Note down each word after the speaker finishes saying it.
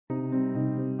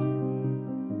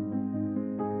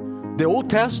The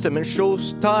Old Testament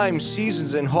shows times,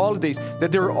 seasons, and holidays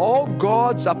that they're all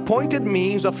God's appointed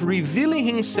means of revealing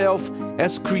Himself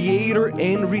as Creator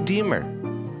and Redeemer.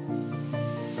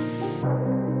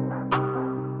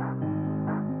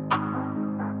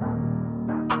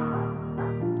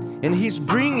 And He's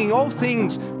bringing all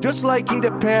things, just like in the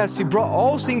past, He brought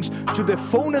all things to the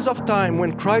fullness of time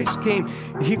when Christ came.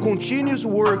 He continues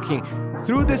working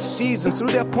through the seasons,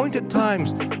 through the appointed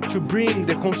times, to bring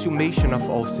the consummation of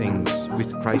all things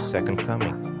with Christ's second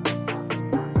coming.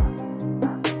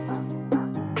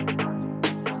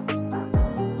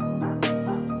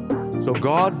 So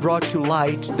God brought to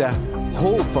light the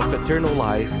hope of eternal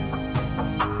life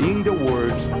in the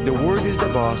Word. The Word is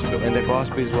the gospel, and the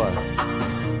gospel is what?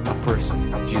 A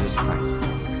person, Jesus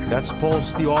Christ. That's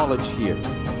Paul's theology here.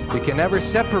 You can never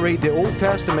separate the Old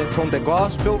Testament from the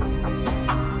gospel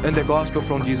and the gospel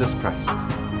from Jesus Christ.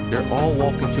 They're all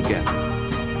walking together.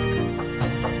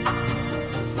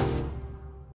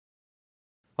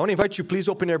 I want to invite you, please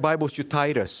open your Bibles to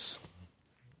Titus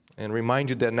and remind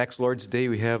you that next Lord's Day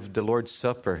we have the Lord's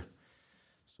Supper.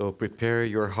 So prepare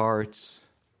your hearts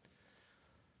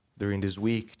during this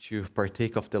week to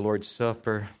partake of the Lord's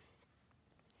Supper.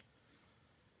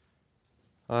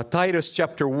 Titus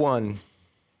chapter 1,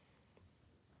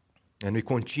 and we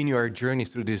continue our journey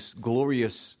through this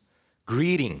glorious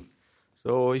greeting.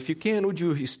 So if you can, would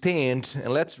you stand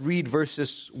and let's read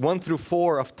verses 1 through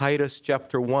 4 of Titus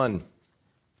chapter 1.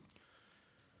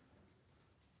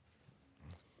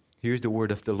 Here's the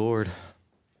word of the Lord.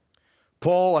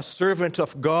 Paul, a servant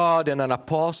of God and an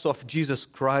apostle of Jesus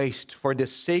Christ, for the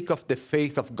sake of the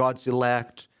faith of God's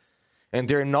elect and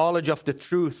their knowledge of the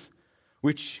truth,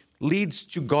 which leads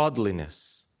to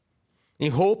godliness,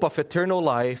 in hope of eternal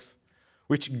life,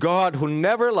 which God, who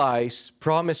never lies,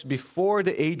 promised before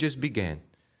the ages began,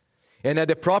 and at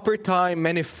the proper time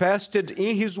manifested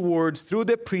in His words through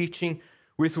the preaching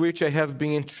with which I have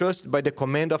been entrusted by the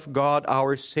command of God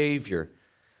our Savior,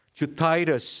 to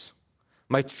Titus,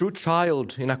 my true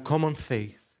child in a common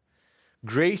faith,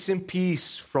 grace and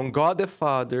peace from God the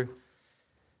Father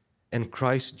and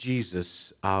Christ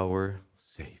Jesus our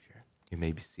Savior. You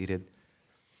may be seated.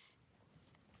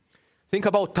 Think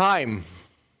about time.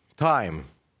 Time.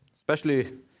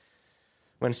 Especially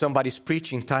when somebody's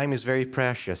preaching, time is very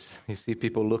precious. You see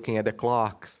people looking at the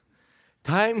clocks.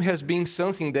 Time has been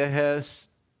something that has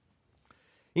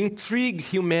intrigued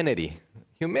humanity.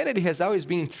 Humanity has always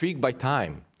been intrigued by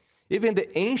time. Even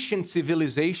the ancient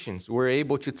civilizations were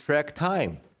able to track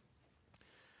time.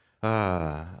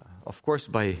 Of course,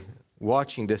 by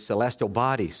watching the celestial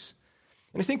bodies.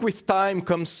 And I think with time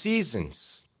comes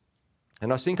seasons.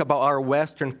 And I think about our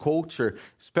Western culture,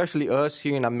 especially us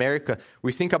here in America,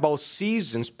 we think about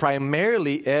seasons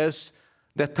primarily as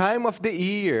the time of the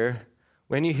year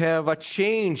when you have a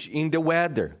change in the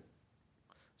weather.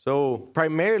 So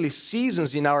primarily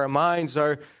seasons in our minds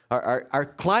are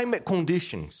climate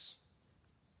conditions.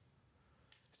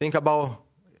 Think about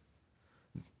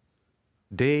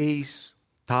days,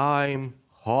 time,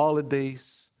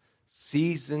 holidays,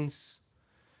 seasons.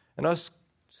 And I was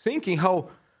thinking how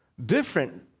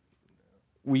different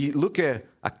we look at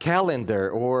a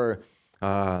calendar or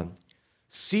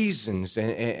seasons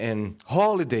and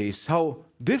holidays, how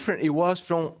different it was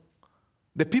from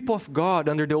the people of God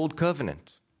under the Old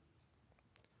Covenant.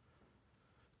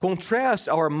 Contrast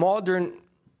our modern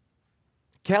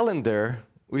calendar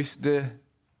with the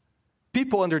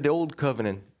people under the Old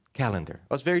Covenant calendar. It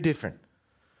was very different.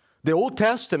 The Old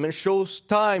Testament shows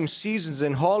times, seasons,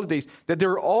 and holidays that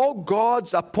they're all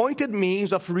God's appointed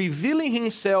means of revealing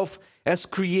Himself as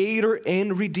Creator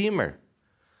and Redeemer.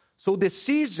 So the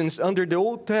seasons under the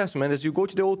Old Testament, as you go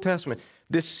to the Old Testament,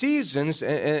 the seasons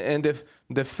and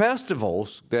the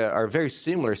festivals that are very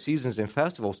similar, seasons and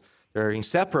festivals, they're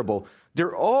inseparable.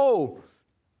 They're all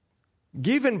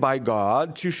given by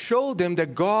God to show them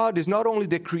that God is not only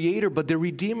the Creator, but the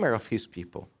Redeemer of His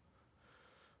people.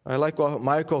 I like what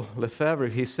Michael Lefebvre,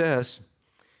 he says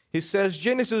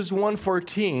Genesis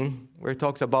 1:14, where it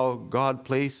talks about God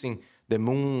placing the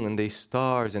moon and the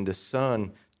stars and the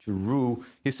sun to rule.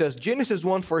 He says, Genesis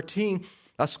 1:14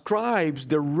 ascribes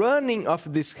the running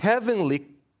of these heavenly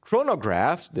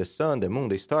chronographs, the sun, the moon,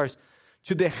 the stars,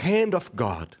 to the hand of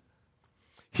God.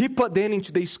 He put them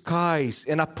into the skies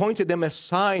and appointed them as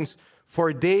signs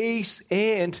for days,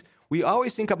 and we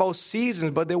always think about seasons,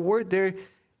 but the word there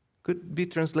could be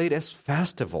translated as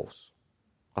festivals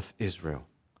of Israel.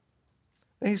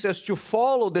 And he says, to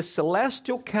follow the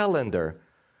celestial calendar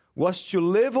was to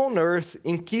live on earth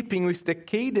in keeping with the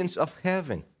cadence of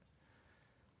heaven.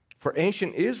 For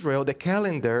ancient Israel, the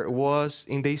calendar was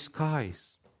in the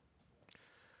skies.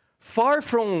 Far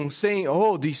from saying,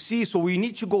 oh, do you see, so we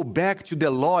need to go back to the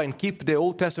law and keep the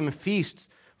Old Testament feasts.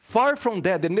 Far from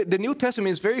that. The New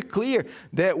Testament is very clear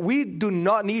that we do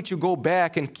not need to go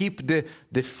back and keep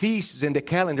the feasts and the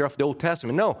calendar of the Old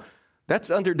Testament. No, that's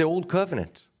under the Old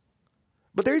Covenant.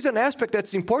 But there is an aspect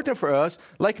that's important for us,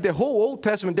 like the whole Old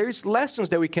Testament, there is lessons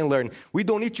that we can learn. We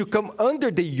don't need to come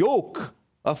under the yoke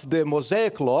of the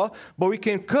Mosaic law, but we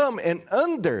can come and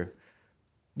under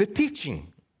the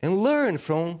teaching and learn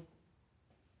from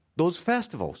those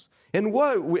festivals. And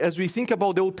as we think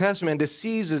about the Old Testament, the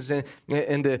seasons and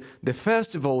the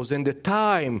festivals and the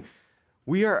time,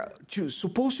 we are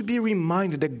supposed to be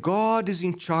reminded that God is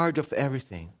in charge of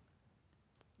everything.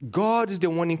 God is the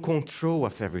one in control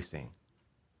of everything.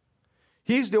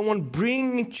 He's the one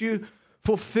bringing to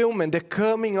fulfillment the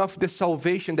coming of the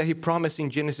salvation that He promised in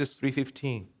Genesis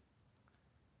 3:15.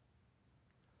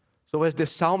 So as the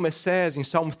psalmist says in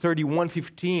Psalm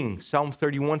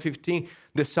 31:15,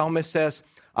 the psalmist says,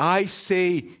 I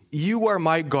say, you are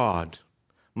my God.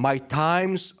 My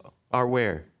times are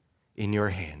where? In your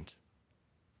hand.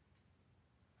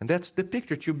 And that's the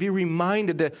picture, to be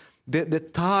reminded that the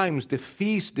times, the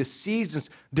feasts, the seasons,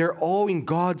 they're all in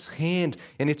God's hand.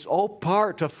 And it's all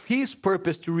part of His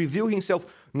purpose to reveal Himself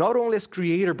not only as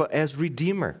Creator, but as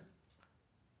Redeemer.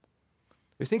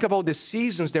 We think about the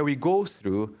seasons that we go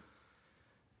through,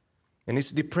 and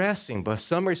it's depressing, but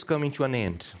summer is coming to an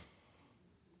end.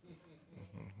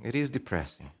 It is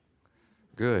depressing.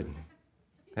 Good.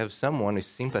 Have someone with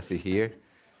sympathy here.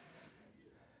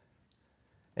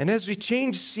 And as we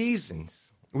change seasons,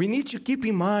 we need to keep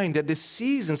in mind that the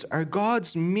seasons are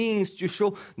God's means to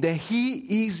show that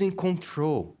He is in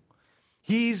control.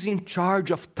 He is in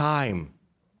charge of time.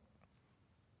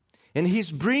 And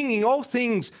He's bringing all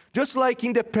things, just like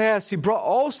in the past, He brought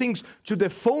all things to the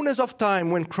fullness of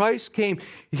time when Christ came.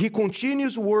 He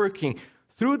continues working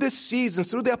through the seasons,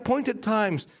 through the appointed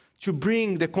times, to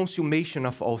bring the consummation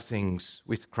of all things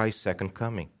with Christ's second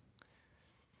coming.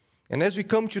 And as we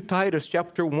come to Titus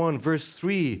chapter 1, verse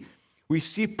 3, we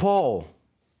see Paul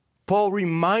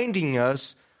reminding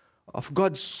us of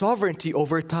God's sovereignty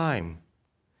over time.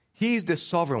 He is the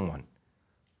sovereign one.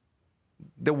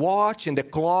 The watch and the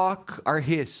clock are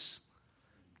His.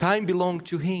 Time belongs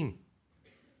to Him.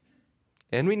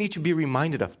 And we need to be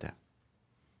reminded of that.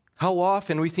 How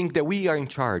often we think that we are in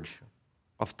charge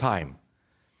of time,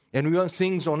 and we want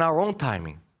things on our own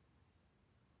timing.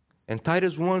 And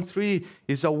Titus 1:3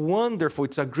 is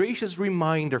it's a gracious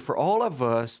reminder for all of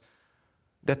us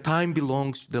that time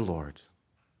belongs to the Lord.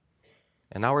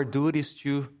 And our duty is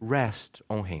to rest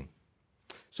on Him.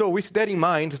 So with that in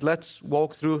mind, let's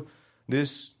walk through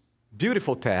this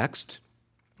beautiful text.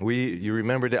 You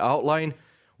remember the outline?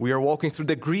 We are walking through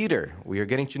the greeter. We are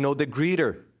getting to know the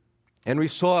greeter. And we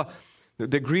saw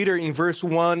the greeter in verse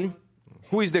 1.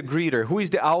 Who is the greeter? Who is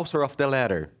the author of the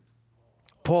letter?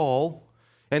 Paul.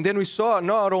 And then we saw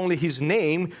not only his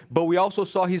name, but we also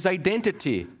saw his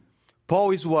identity.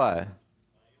 Paul is what?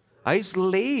 A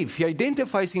slave. He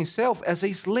identifies himself as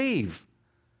a slave.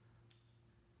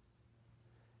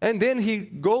 And then he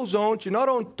goes on to not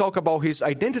only talk about his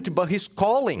identity, but his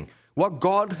calling. What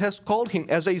God has called him.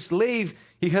 As a slave,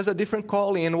 he has a different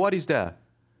calling. And what is that?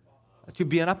 To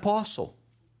be an apostle.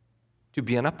 To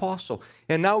be an apostle.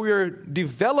 And now we are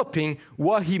developing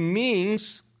what he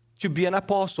means to be an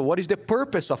apostle. What is the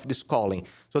purpose of this calling?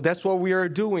 So that's what we are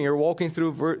doing. We're walking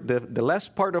through the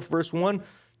last part of verse 1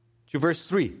 to verse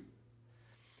 3.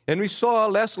 And we saw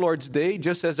last Lord's Day,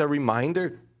 just as a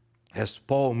reminder, as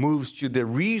Paul moves to the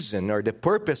reason or the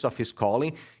purpose of his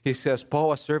calling, he says,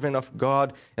 Paul, a servant of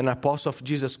God, an apostle of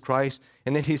Jesus Christ.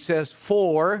 And then he says,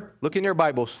 look in your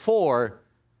Bibles, for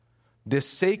the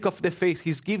sake of the faith.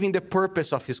 He's giving the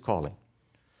purpose of his calling.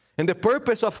 And the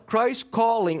purpose of Christ's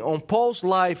calling on Paul's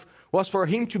life was for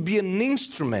him to be an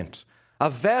instrument, a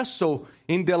vessel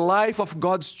in the life of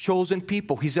God's chosen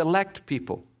people, his elect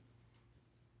people.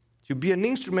 To be an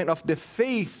instrument of the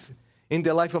faith in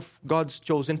the life of God's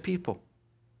chosen people.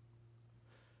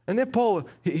 And then Paul,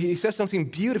 he says something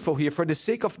beautiful here. For the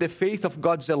sake of the faith of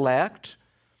God's elect,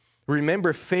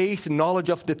 remember, faith and knowledge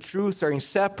of the truth are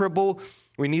inseparable.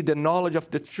 We need the knowledge of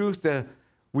the truth that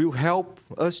will help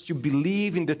us to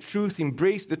believe in the truth,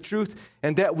 embrace the truth,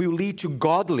 and that will lead to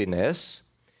godliness.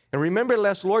 And remember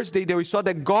last Lord's Day that we saw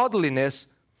that godliness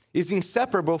is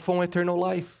inseparable from eternal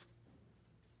life.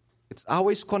 It's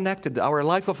always connected. Our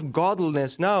life of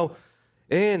godliness now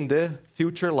and the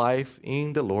future life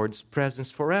in the Lord's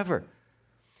presence forever.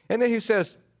 And then he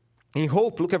says, in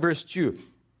hope, look at verse 2,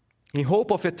 in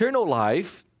hope of eternal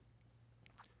life.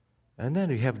 And then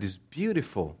we have this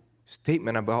beautiful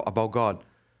statement about God.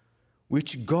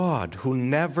 which God who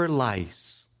never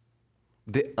lies,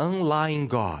 the unlying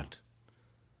God.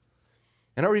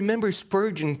 And I remember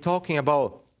Spurgeon talking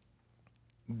about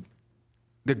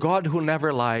the God who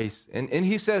never lies. And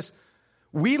he says,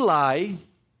 we lie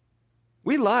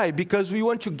because we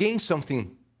want to gain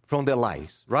something from the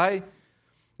lies, right?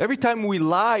 Every time we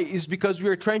lie is because we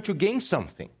are trying to gain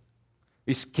something,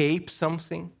 escape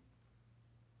something.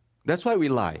 That's why we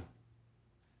lie.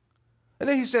 And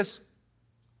then he says,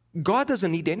 God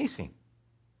doesn't need anything.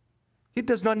 He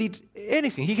does not need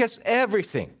anything. He has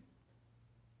everything.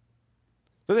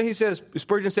 So then he says,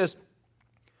 Spurgeon says,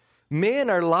 men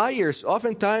are liars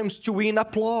oftentimes to win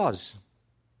applause.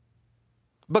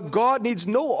 But God needs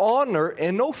no honor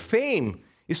and no fame,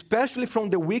 especially from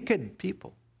the wicked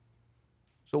people.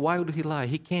 So why would he lie?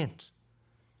 He can't.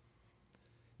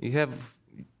 You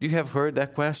have heard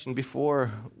that question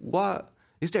before. What?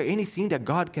 Is there anything that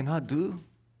God cannot do?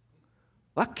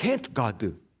 What can't God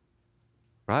do?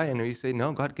 Right? And we say,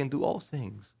 no, God can do all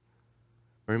things.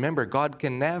 Remember, God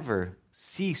can never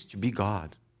cease to be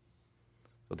God.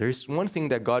 So there's one thing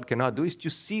that God cannot do is to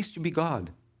cease to be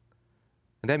God.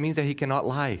 And that means that he cannot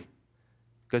lie.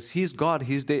 Because he's God,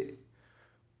 he's the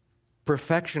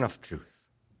perfection of truth.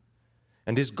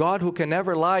 And this God who can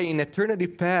never lie in eternity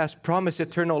past promised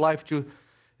eternal life to...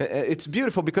 It's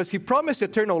beautiful because he promised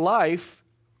eternal life,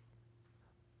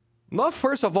 not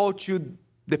first of all to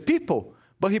the people,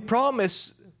 but he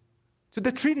promised to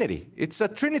the Trinity. It's a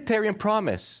Trinitarian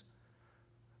promise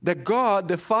that God,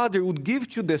 the Father, would give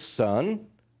to the Son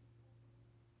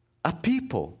a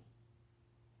people.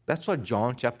 That's what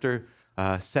John chapter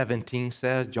 17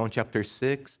 says, John chapter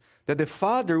 6, that the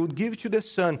Father would give to the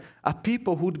Son a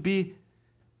people who would be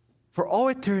for all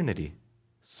eternity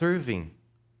serving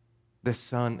the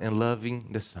Son and loving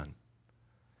the Son.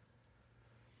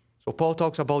 So Paul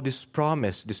talks about this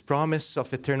promise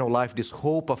of eternal life, this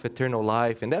hope of eternal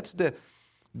life, and that's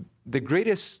the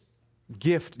greatest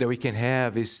gift that we can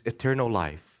have is eternal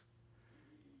life.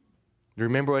 Do you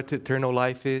remember what eternal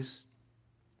life is?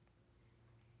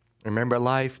 Remember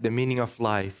life, the meaning of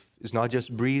life is not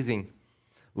just breathing.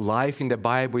 Life in the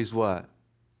Bible is what?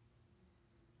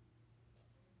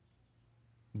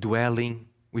 Dwelling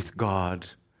with God,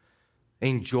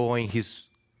 enjoying his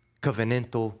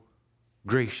covenantal,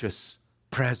 gracious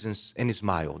presence and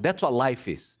smile. That's what life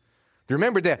is.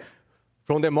 Remember that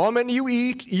from the moment you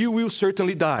eat, you will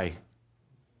certainly die.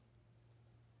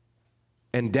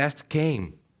 And death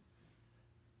came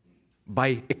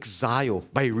by exile,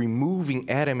 by removing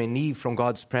Adam and Eve from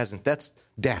God's presence. That's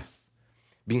death,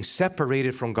 being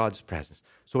separated from God's presence.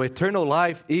 So eternal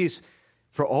life is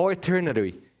for all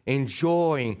eternity,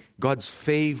 enjoying God's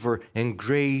favor and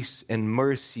grace and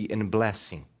mercy and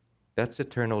blessing. That's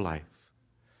eternal life.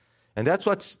 And that's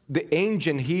what's the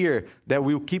engine here that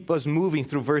will keep us moving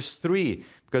through verse 3.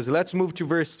 Because let's move to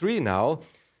verse 3 now.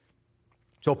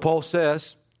 So Paul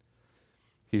says,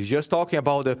 he's just talking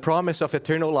about the promise of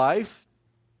eternal life.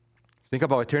 Think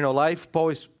about eternal life. Paul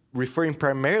is referring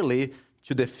primarily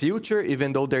to the future,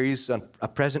 even though there is a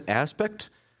present aspect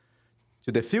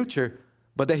to the future,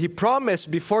 but that he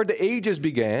promised before the ages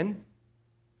began.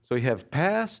 So we have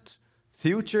past,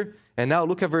 future, and now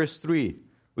look at verse 3.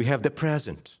 We have the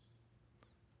present.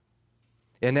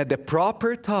 And at the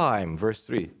proper time, verse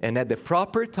 3, and at the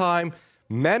proper time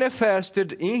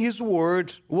manifested in his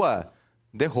word, what?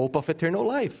 The hope of eternal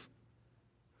life.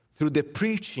 Through the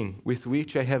preaching with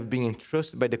which I have been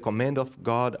entrusted by the command of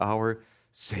God our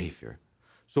Savior.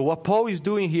 So what Paul is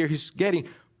doing here, he's getting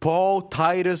Paul,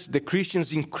 Titus, the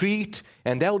Christians in Crete,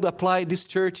 and that would apply this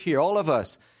church here, all of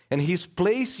us. And he's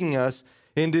placing us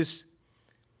in this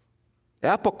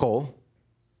epochal,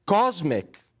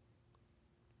 cosmic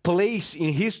place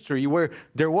in history where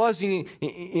there was in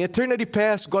eternity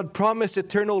past, God promised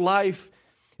eternal life,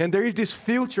 and there is this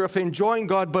future of enjoying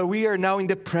God, but we are now in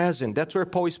the present. That's where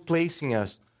Paul is placing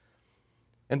us.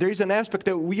 And there is an aspect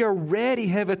that we already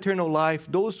have eternal life.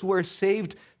 Those who are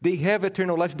saved, they have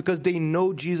eternal life because they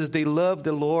know Jesus, they love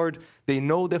the Lord, they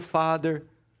know the Father.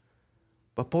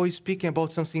 But Paul is speaking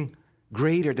about something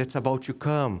greater that's about to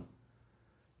come.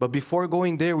 But before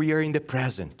going there, we are in the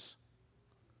present,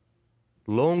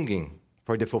 longing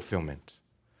for the fulfillment.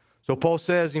 So Paul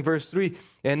says in verse 3,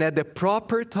 and at the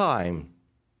proper time,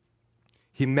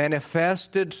 he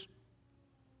manifested.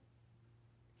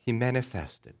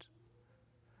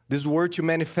 This word to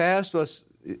manifest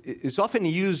is often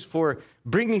used for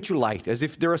bringing to light, as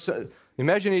if there was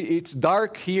imagine it's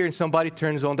dark here and somebody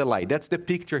turns on the light. That's the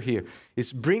picture here.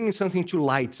 It's bringing something to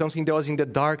light, something that was in the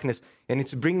darkness, and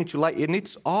it's bringing to light. And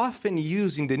it's often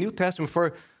used in the New Testament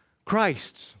for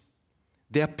Christ,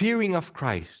 the appearing of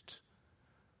Christ.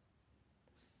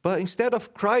 But instead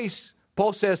of Christ,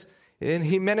 Paul says, and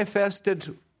he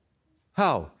manifested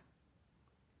how?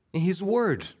 In his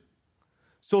word.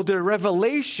 So the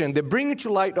revelation, the bringing to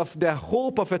light of the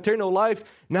hope of eternal life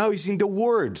now is in the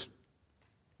word.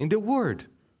 In the word.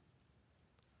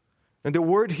 And the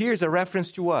word here is a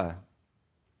reference to what?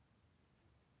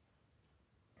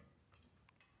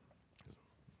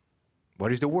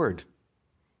 What is the word?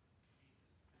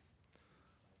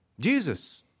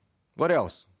 Jesus. What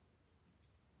else?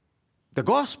 The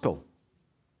gospel.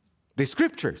 The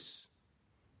scriptures.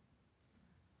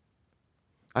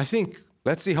 I think,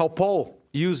 let's see how Paul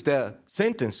used that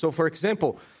sentence. So, for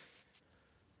example,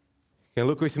 you can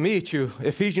look with me to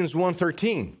Ephesians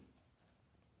 1:13.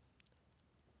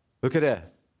 Look at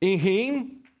that. In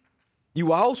him,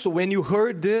 you also, when you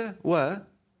heard the what?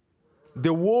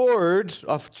 The word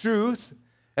of truth,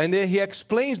 and then he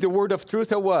explains the word of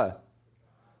truth as what?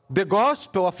 The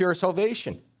gospel of your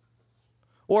salvation.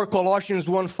 Or Colossians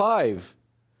 1:5.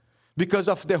 Because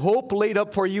of the hope laid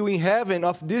up for you in heaven,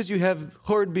 of this you have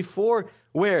heard before.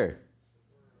 Where?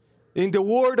 In the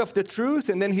word of the truth,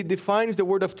 and then he defines the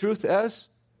word of truth as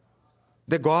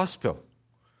the gospel.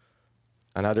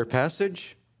 Another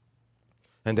passage,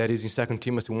 and that is in 2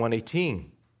 Timothy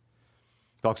 1:18.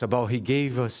 Talks about he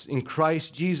gave us in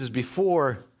Christ Jesus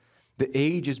before the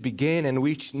ages began, and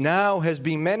which now has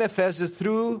been manifested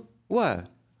through what?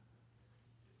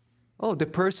 Oh, the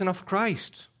person of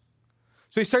Christ.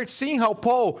 So you start seeing how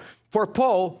for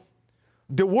Paul,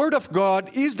 the Word of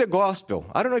God is the gospel.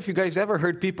 I don't know if you guys ever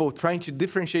heard people trying to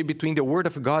differentiate between the Word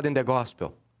of God and the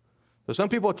gospel. So some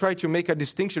people try to make a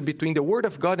distinction between the Word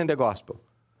of God and the gospel.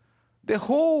 The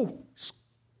whole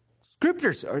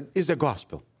scriptures is the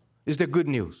gospel, is the good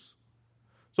news.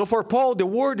 So for Paul, the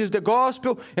Word is the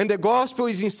gospel, and the gospel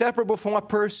is inseparable from a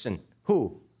person.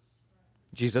 Who?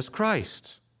 Jesus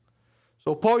Christ.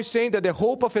 So Paul is saying that the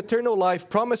hope of eternal life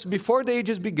promised before the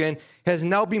ages began has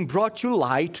now been brought to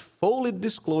light, fully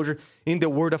disclosure, in the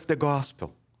word of the gospel.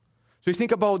 So you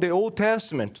think about the Old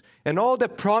Testament, and all the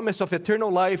promise of eternal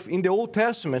life in the Old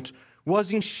Testament was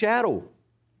in shadow.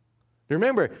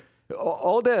 Remember,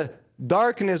 all the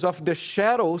darkness of the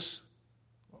shadows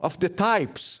of the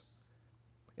types.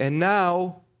 And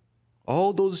now,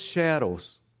 all those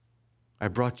shadows are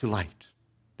brought to light.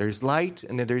 There's light,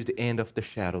 and then there's the end of the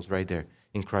shadows right there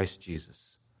in Christ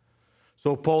Jesus.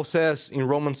 So Paul says in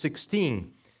Romans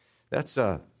 16, that's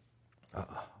a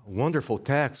wonderful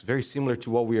text, very similar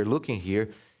to what we are looking here.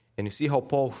 And you see how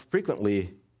Paul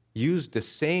frequently used the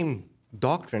same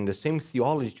doctrine, the same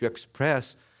theology to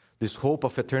express this hope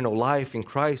of eternal life in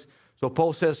Christ. So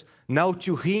Paul says, now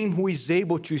to him who is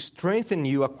able to strengthen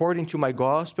you according to my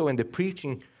gospel and the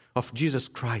preaching of Jesus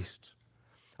Christ,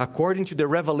 according to the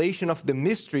revelation of the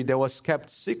mystery that was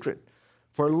kept secret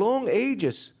for long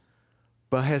ages,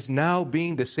 but has now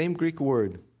been, the same Greek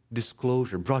word,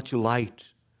 disclosure, brought to light,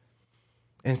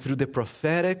 and through the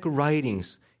prophetic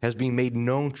writings has been made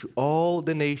known to all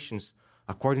the nations,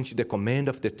 according to the command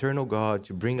of the eternal God,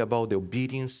 to bring about the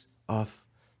obedience of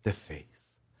the faith.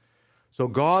 So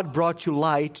God brought to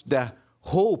light the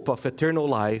hope of eternal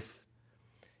life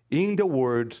in the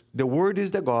Word. The Word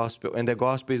is the gospel, and the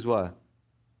gospel is what?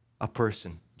 A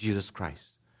person, Jesus Christ.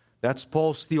 That's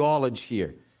Paul's theology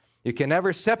here. You can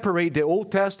never separate the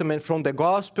Old Testament from the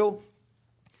gospel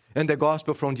and the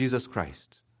gospel from Jesus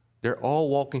Christ. They're all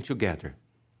walking together.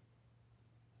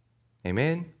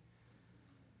 Amen?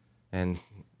 And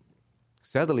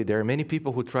sadly, there are many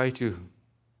people who try to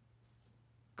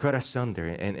cut asunder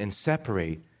and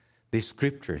separate the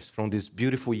scriptures from this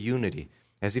beautiful unity,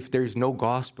 as if there is no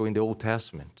gospel in the Old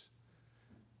Testament.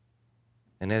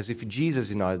 And as if Jesus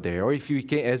is not there, or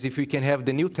as if we can have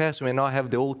the New Testament and not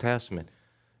have the Old Testament.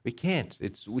 We can't.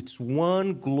 It's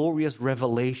one glorious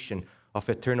revelation of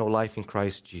eternal life in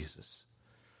Christ Jesus.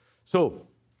 So,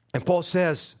 and Paul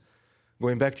says,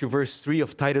 going back to verse 3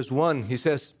 of Titus 1, he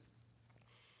says,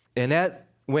 and at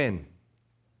when?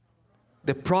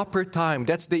 The proper time.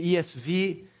 That's the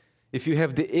ESV. If you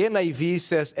have the NIV, it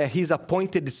says at his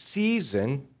appointed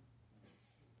season.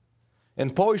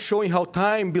 And Paul is showing how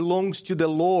time belongs to the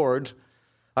Lord.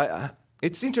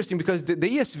 It's interesting because the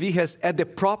ESV has at the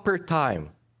proper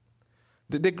time.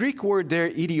 The Greek word there,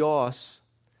 idios,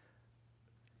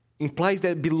 implies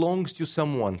that it belongs to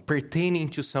someone, pertaining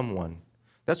to someone.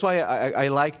 That's why I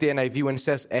like the NIV when it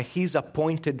says at his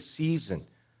appointed season.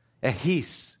 At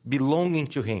his, belonging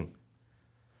to him.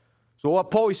 So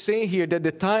what Paul is saying here, that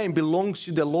the time belongs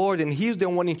to the Lord, and he's the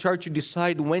one in charge to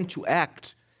decide when to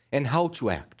act and how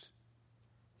to act.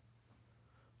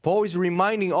 Paul is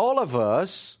reminding all of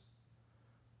us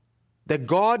that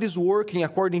God is working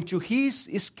according to his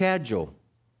schedule.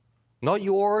 not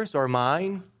yours or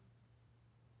mine.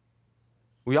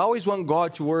 We always want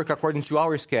God to work according to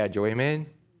our schedule, amen?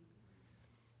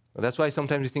 Well, that's why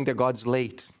sometimes we think that God's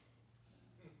late.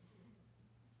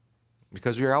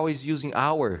 Because we are always using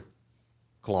our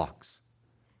clocks.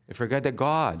 We forget that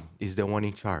God is the one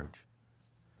in charge.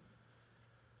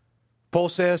 Paul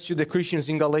says to the Christians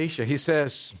in Galatia, he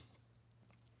says,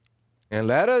 and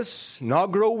let us not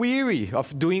grow weary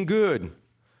of doing good.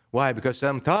 Why? Because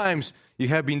sometimes you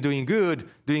have been doing good,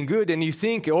 and you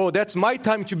think, oh, that's my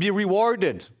time to be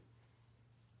rewarded.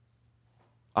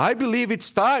 I believe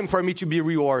it's time for me to be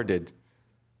rewarded.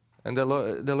 And the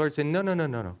Lord said,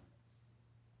 no.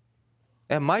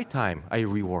 At my time, I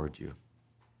reward you.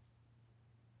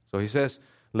 So he says,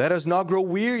 let us not grow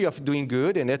weary of doing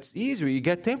good, and it's easy. You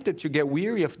get tempted to get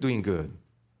weary of doing good.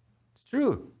 It's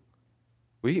true.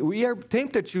 We are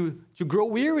tempted to grow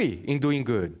weary in doing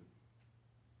good.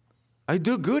 I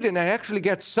do good, and I actually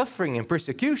get suffering and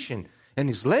persecution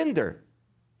and slander.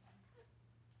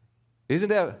 Isn't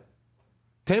that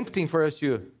tempting for us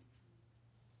to,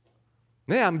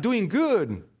 I'm doing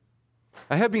good.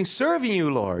 I have been serving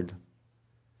you, Lord.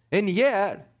 And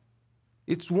yet,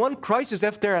 it's one crisis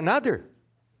after another.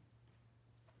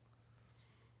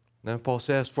 Then Paul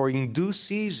says, for in due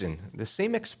season, the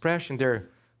same expression there,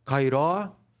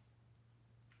 kairo,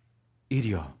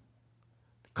 idio,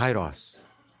 kairos,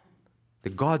 the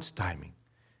God's timing,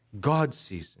 God's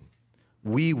season,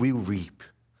 we will reap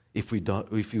if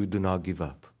you do not give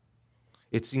up.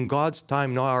 It's in God's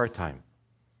time, not our time,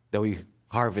 that we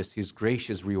harvest His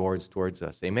gracious rewards towards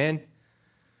us. Amen?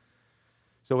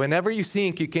 So whenever you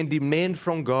think you can demand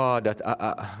from God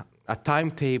a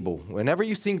timetable, whenever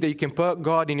you think that you can put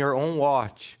God in your own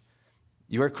watch,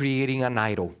 you are creating an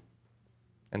idol.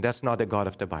 And that's not the God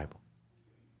of the Bible.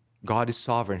 God is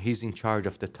sovereign. He's in charge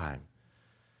of the time.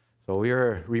 So we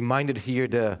are reminded here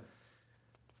that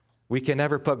we can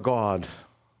never put God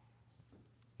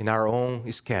in our own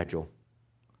schedule.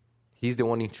 He's the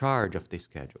one in charge of the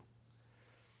schedule.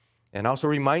 And also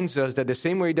reminds us that the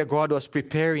same way that God was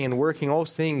preparing and working all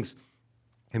things,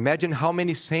 imagine how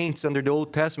many saints under the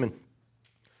Old Testament,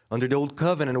 under the Old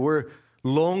Covenant, were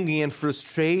longing and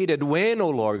frustrated. When, O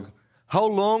Lord? How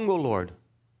long, O Lord?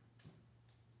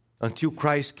 Until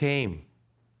Christ came.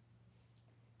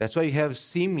 That's why you have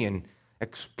Simeon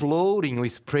exploding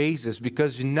with praises,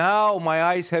 because now my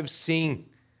eyes have seen.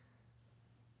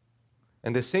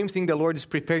 And the same thing the Lord is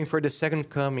preparing for the second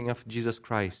coming of Jesus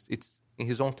Christ. It's in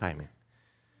His own timing.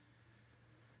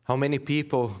 How many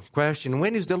people question,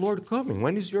 when is the Lord coming?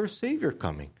 When is your Savior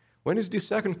coming? When is the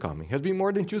second coming? It has been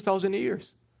more than 2,000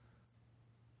 years.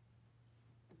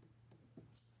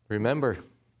 Remember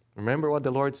what the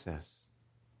Lord says.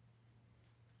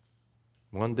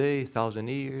 One day, 1,000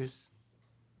 years.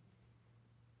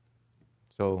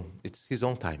 So it's His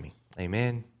own timing.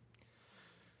 Amen.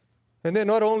 And then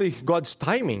not only God's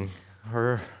timing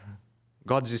or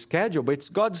God's schedule, but it's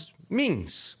God's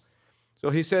means. So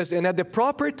He says, and at the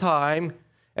proper time,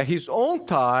 at His own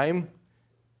time,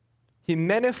 He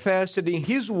manifested in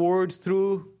His word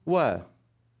through what?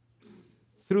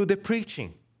 Through the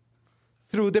preaching.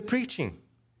 Through the preaching.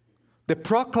 The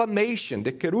proclamation,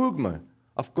 the kerugma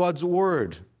of God's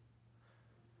word.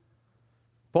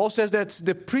 Paul says that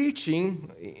the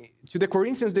preaching, to the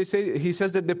Corinthians, he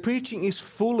says that the preaching is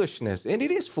foolishness. And it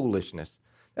is foolishness.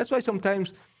 That's why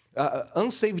sometimes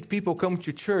unsaved people come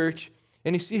to church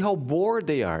and you see how bored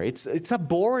they are. It's a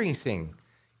boring thing.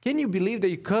 Can you believe that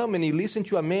you come and you listen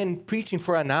to a man preaching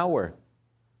for an hour?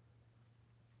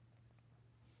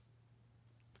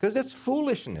 Because that's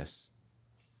foolishness.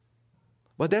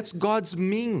 But that's God's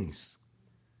means.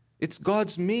 It's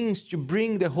God's means to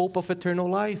bring the hope of eternal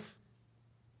life.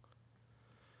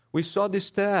 We saw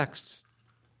this text.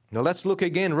 Now let's look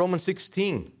again, Romans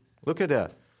 16. Look at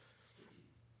that.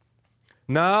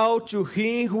 Now to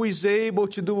Him who is able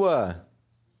to do what?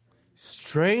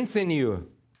 Strengthen you.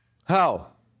 How?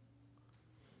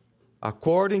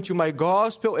 According to my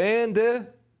gospel and the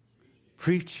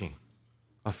preaching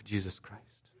of Jesus Christ.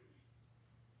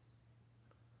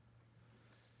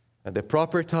 At the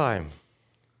proper time,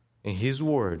 in His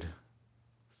word,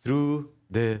 through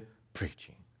the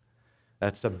preaching.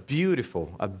 That's a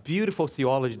beautiful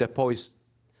theology that Paul is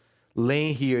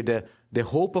laying here. The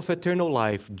hope of eternal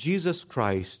life, Jesus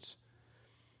Christ,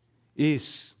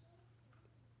 is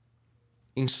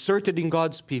inserted in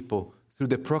God's people through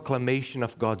the proclamation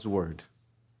of God's word.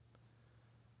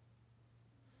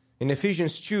 In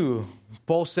Ephesians 2,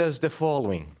 Paul says the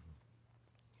following.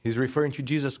 He's referring to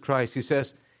Jesus Christ. He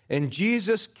says, and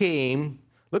Jesus came.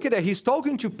 Look at that. He's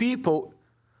talking to people.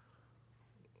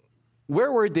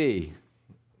 Where were they?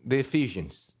 The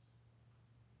Ephesians.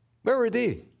 Where were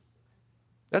they?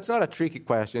 That's not a tricky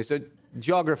question. It's a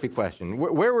geography question.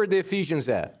 Where were the Ephesians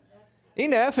at?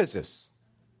 In Ephesus.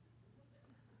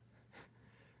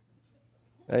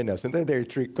 I know, sometimes they're a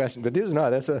trick question, but this is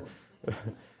not. It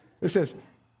says,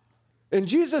 and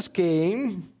Jesus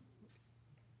came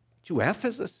to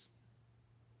Ephesus,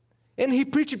 and he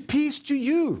preached peace to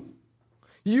you,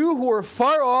 you who are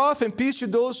far off, and peace to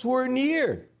those who are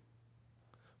near.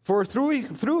 For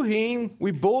through him,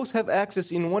 we both have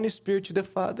access in one Spirit to the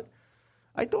Father.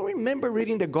 I don't remember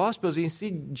reading the Gospels and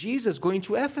see Jesus going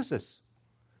to Ephesus.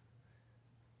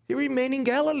 He remained in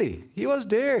Galilee. He was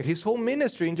there, his whole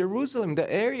ministry in Jerusalem,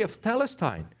 the area of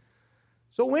Palestine.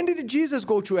 So when did Jesus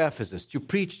go to Ephesus to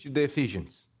preach to the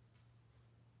Ephesians?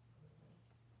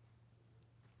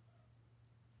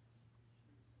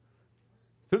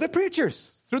 Through the preachers,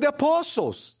 through the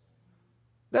apostles.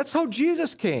 That's how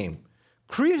Jesus came.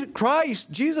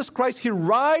 Jesus Christ, he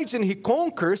rides and he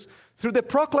conquers through the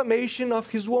proclamation of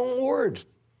his own word.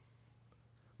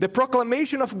 The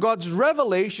proclamation of God's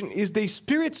revelation is the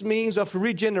Spirit's means of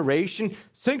regeneration,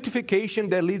 sanctification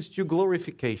that leads to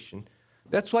glorification.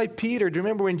 That's why Peter, do you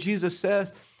remember when Jesus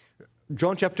said,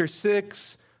 John chapter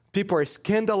 6, people are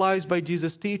scandalized by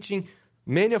Jesus' teaching.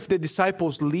 Many of the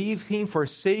disciples leave him,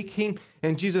 forsake him,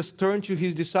 and Jesus turned to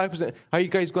his disciples and, are you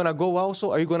guys going to go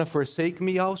also? Are you going to forsake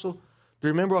me also? Do you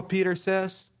remember what Peter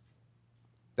says?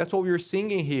 That's what we were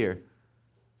singing here.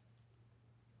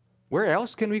 Where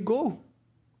else can we go?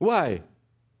 Why?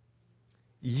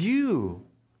 You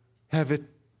have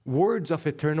words of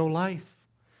eternal life.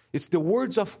 It's the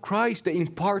words of Christ that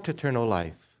impart eternal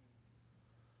life.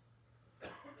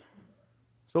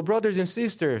 So, brothers and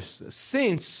sisters,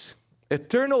 since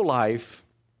eternal life,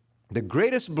 the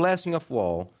greatest blessing of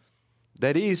all,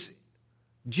 that is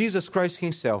Jesus Christ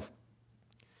himself,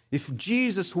 if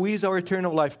Jesus, who is our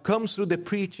eternal life, comes through the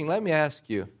preaching, let me ask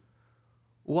you,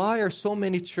 why are so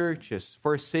many churches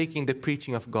forsaking the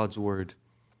preaching of God's word?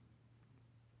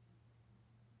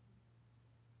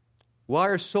 Why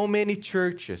are so many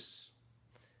churches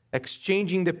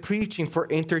exchanging the preaching for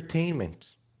entertainment,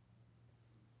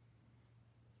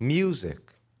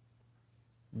 music,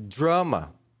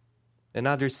 drama, and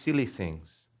other silly things?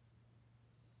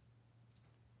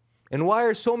 And why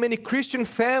are so many Christian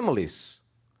families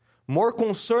more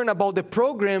concerned about the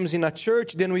programs in a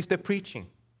church than with the preaching?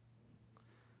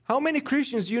 How many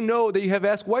Christians you know that you have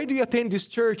asked, why do you attend this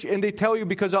church? And they tell you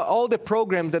because of all the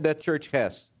programs that that church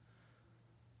has.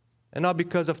 And not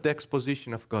because of the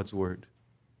exposition of God's word.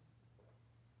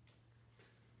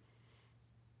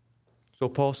 So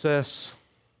Paul says,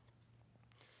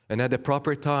 and at the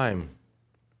proper time,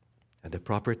 at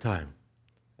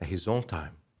his own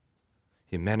time,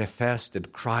 he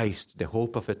manifested Christ, the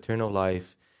hope of eternal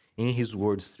life, in his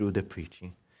words through the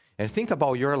preaching. And think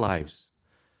about your lives.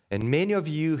 And many of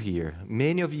you here,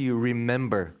 many of you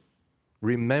remember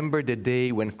the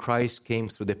day when Christ came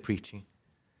through the preaching.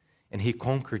 And he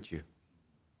conquered you.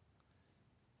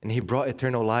 And he brought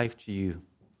eternal life to you.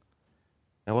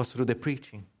 That was through the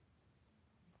preaching.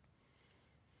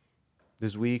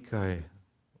 This week, we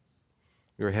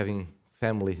were having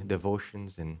family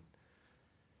devotions, and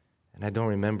I don't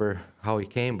remember how it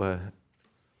came, but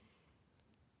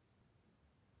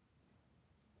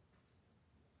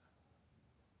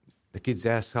the kids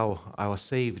asked how I was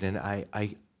saved, and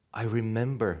I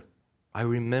remember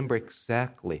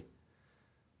exactly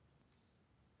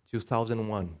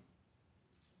 2001.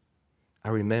 I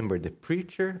remember the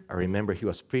preacher. I remember he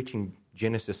was preaching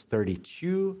Genesis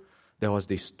 32. There was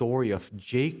the story of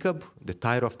Jacob. The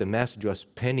title of the message was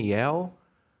Peniel.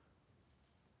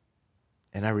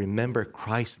 And I remember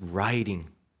Christ riding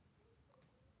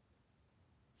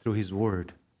through his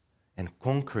word and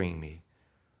conquering me,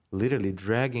 literally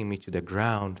dragging me to the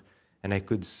ground, and I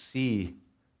could see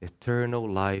eternal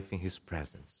life in his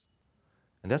presence.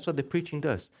 And that's what the preaching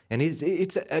does. And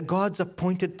it's God's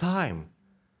appointed time.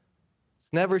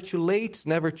 It's never too late, it's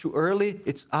never too early,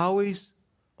 it's always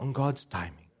on God's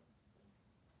timing.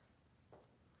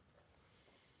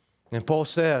 And Paul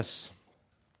says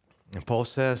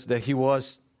that he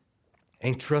was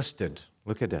entrusted.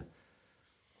 Look at that.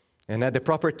 And at the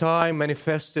proper time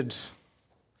manifested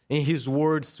in his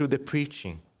words through the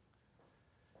preaching,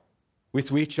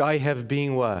 with which I have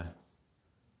been what?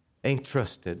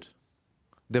 Entrusted.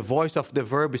 The voice of the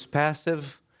verb is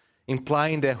passive,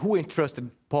 implying that who entrusted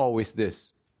Paul with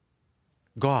this?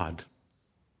 God.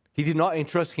 He did not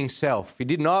entrust himself. He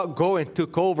did not go and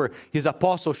took over his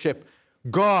apostleship.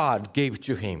 God gave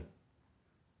to him.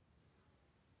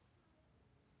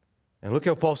 And look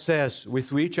how Paul says,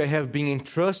 with which I have been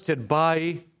entrusted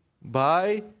by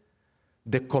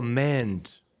the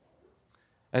command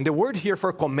And the word here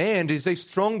for command is a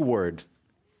strong word.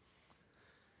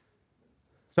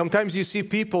 Sometimes you see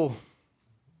people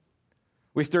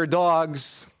with their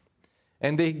dogs,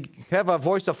 and they have a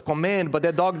voice of command, but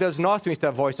the dog does nothing with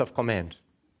that voice of command.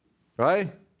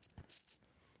 Right?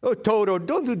 Oh, Toto,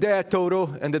 don't do that,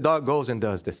 Toto. And the dog goes and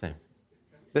does the same.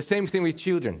 The same thing with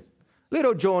children.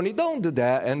 Little Johnny, don't do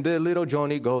that. And the little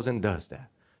Johnny goes and does that.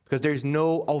 Because there is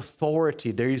no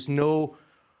authority. There is no,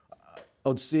 I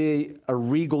would say, a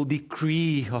regal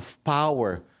decree of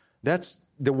power. That's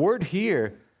the word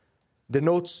here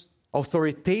denotes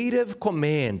authoritative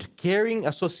command, carrying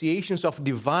associations of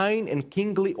divine and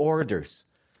kingly orders.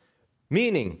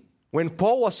 Meaning, when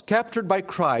Paul was captured by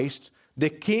Christ, the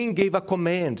king gave a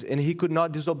command, and he could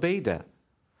not disobey that.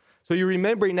 So you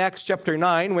remember in Acts chapter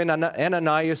 9, when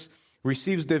Ananias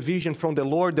receives the vision from the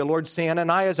Lord saying,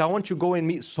 Ananias, I want you to go and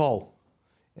meet Saul.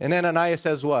 And Ananias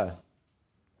says what?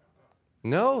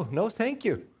 No, thank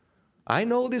you. I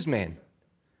know this man.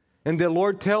 And the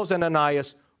Lord tells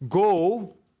Ananias,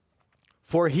 go,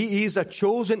 for he is a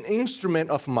chosen instrument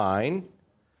of mine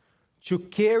to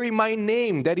carry my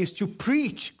name, that is to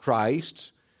preach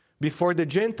Christ before the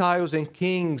Gentiles and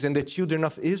kings and the children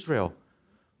of Israel.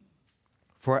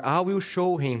 For I will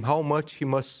show him how much he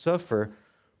must suffer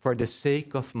for the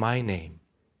sake of my name.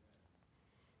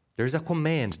 There's a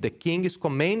command. The king is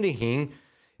commanding him,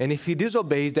 and if he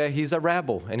disobeys that, he's a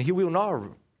rebel, and he will not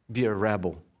be a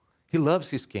rebel. He loves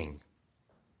his king.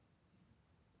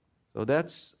 So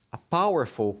that's a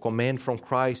powerful command from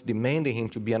Christ, demanding him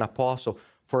to be an apostle,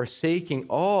 forsaking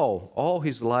all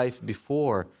his life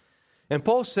before. And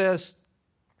Paul says,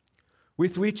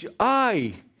 with which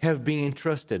I have been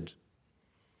entrusted.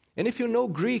 And if you know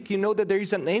Greek, you know that there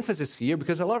is an emphasis here,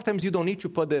 because a lot of times you don't need to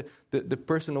put the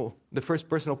first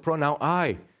personal pronoun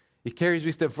I. It carries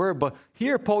with the verb, but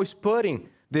here Paul is putting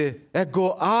the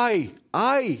ego I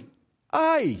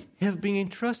have been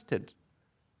entrusted.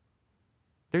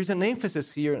 There's an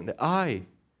emphasis here on the I.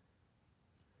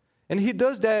 And he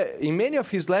does that in many of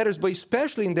his letters, but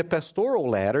especially in the pastoral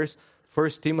letters, 1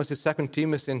 Timothy, 2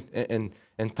 Timothy,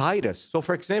 and Titus. So,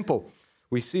 for example,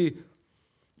 we see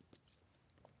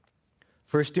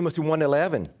 1 Timothy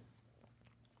 1:11.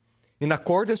 In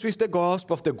accordance with the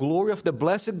gospel of the glory of the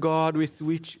blessed God with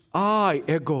which I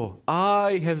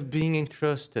have been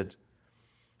entrusted.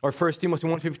 Or 1 Timothy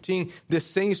 1:15, the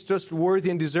saying is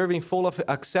trustworthy and deserving full of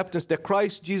acceptance that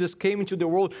Christ Jesus came into the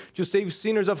world to save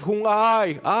sinners, of whom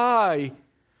I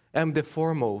am the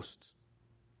foremost.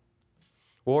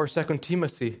 Or 2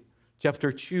 Timothy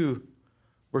chapter 2,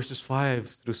 verses 5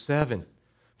 through 7.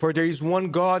 For there is one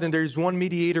God and there is one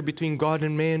mediator between God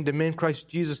and man, the man Christ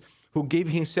Jesus, who gave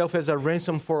himself as a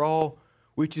ransom for all,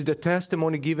 which is the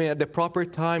testimony given at the proper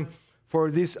time. For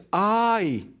this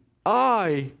I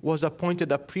was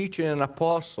appointed a preacher and an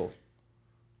apostle.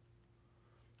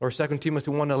 Or 2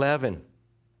 Timothy 1:11.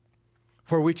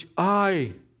 For which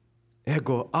I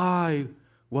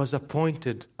was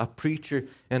appointed a preacher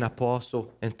and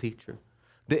apostle and teacher.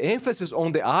 The emphasis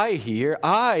on the I here,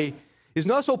 I, is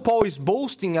not so Paul is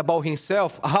boasting about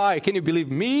himself. Can you believe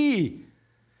me?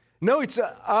 No, it's an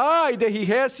I that he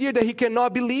has here that he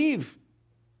cannot believe.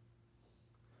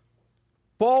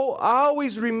 Paul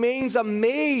always remains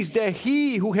amazed that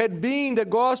he who had been the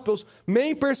gospel's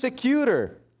main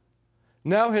persecutor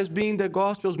now has been the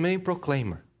gospel's main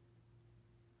proclaimer.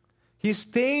 He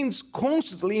stands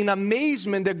constantly in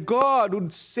amazement that God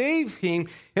would save him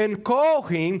and call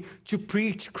him to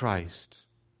preach Christ.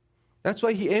 That's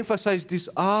why he emphasized this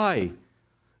I.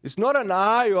 It's not an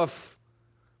I of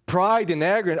pride and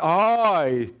arrogance.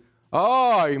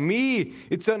 Me.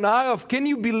 It's an I of, can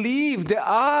you believe that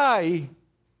I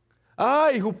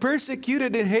who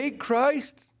persecuted and hate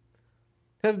Christ,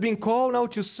 have been called now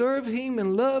to serve him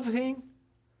and love him?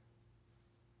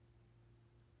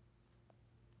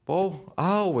 Paul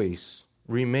always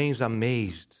remains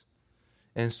amazed,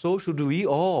 and so should we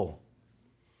all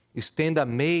stand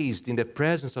amazed in the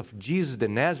presence of Jesus the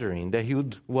Nazarene, that he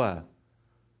would what?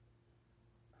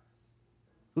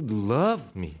 Would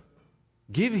love me,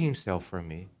 give himself for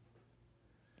me.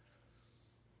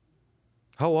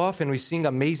 How often we sing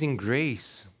Amazing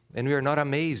Grace and we are not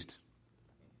amazed?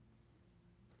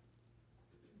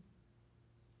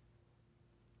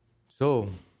 So,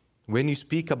 when you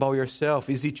speak about yourself,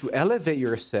 is it to elevate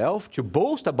yourself, to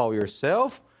boast about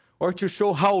yourself, or to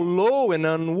show how low and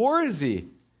unworthy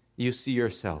you see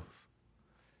yourself?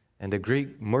 And the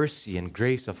great mercy and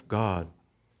grace of God.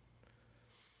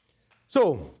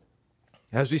 So,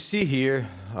 as we see here,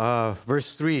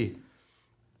 verse 3,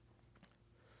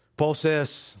 Paul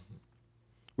says,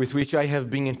 with which I have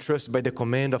been entrusted by the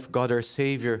command of God our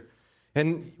Savior,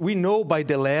 And we know by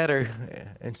the letter,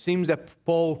 it seems that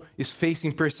Paul is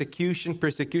facing persecution,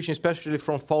 especially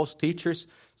from false teachers,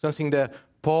 something that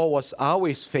Paul was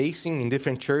always facing in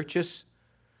different churches.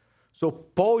 So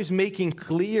Paul is making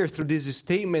clear through this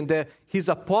statement that his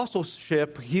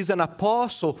apostleship, he's an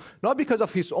apostle, not because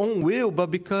of his own will, but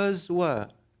because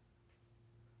what?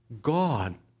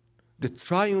 God, the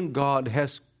triune God,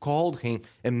 has called him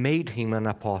and made him an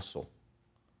apostle.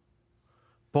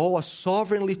 Paul was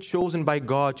sovereignly chosen by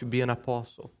God to be an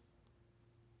apostle.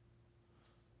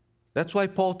 That's why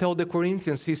Paul tells the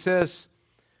Corinthians, he says,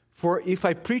 "For if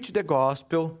I preach the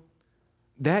gospel,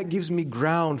 that gives me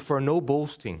ground for no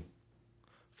boasting.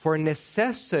 For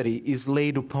necessity is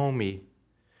laid upon me.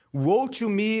 Woe to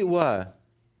me, what?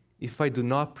 If I do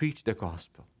not preach the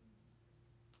gospel."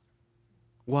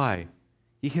 Why?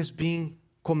 He has been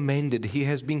commended. He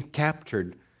has been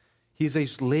captured. He's a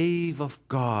slave of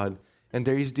God. And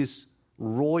there is this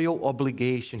royal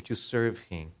obligation to serve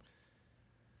him.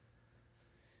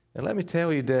 And let me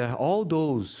tell you that all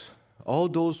those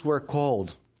who are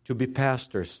called to be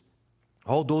pastors,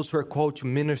 all those who are called to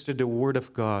minister the word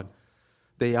of God,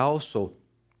 they also,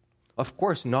 of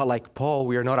course, not like Paul,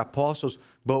 we are not apostles,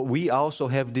 but we also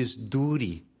have this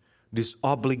duty, this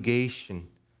obligation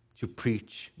to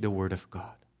preach the word of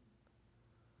God.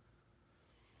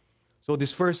 So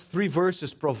these first 3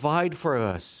 verses provide for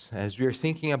us, as we are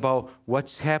thinking about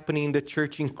what's happening in the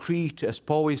church in Crete, as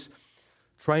Paul is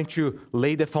trying to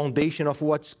lay the foundation of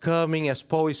what's coming, as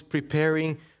Paul is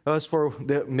preparing us for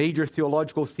the major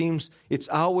theological themes. It's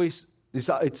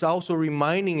also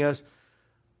reminding us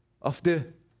of the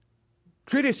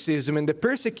criticism and the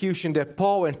persecution that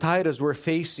Paul and Titus were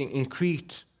facing in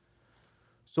Crete.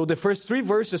 So the first 3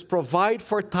 verses provide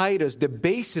for Titus the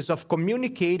basis of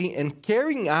communicating and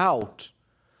carrying out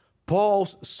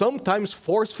Paul's sometimes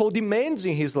forceful demands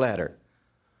in his letter.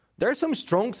 There are some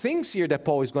strong things here that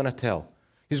Paul is going to tell.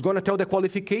 He's going to tell the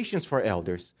qualifications for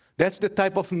elders. That's the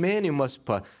type of man you must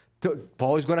put.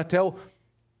 Paul is going to tell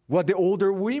what the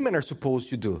older women are supposed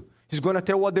to do. He's going to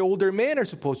tell what the older men are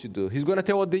supposed to do. He's going to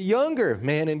tell what the younger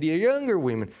men and the younger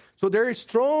women. So there are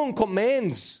strong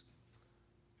commands.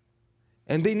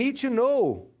 And they need to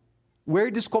know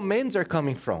where these commands are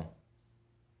coming from.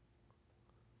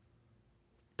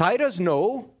 Titus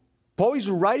knows. Paul is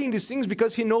writing these things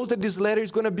because he knows that this letter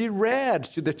is going to be read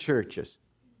to the churches.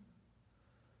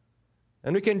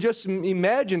 And we can just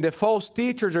imagine the false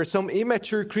teachers or some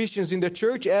immature Christians in the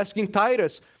church asking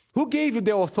Titus, "Who gave you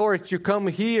the authority to come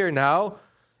here now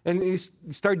and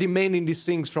start demanding these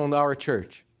things from our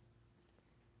church?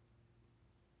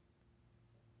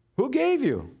 Who gave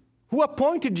you? Who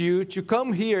appointed you to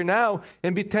come here now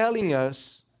and be telling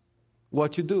us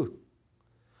what to do?"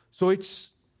 So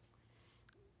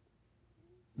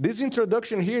this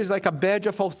introduction here is like a badge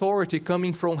of authority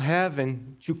coming from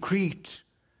heaven to Crete,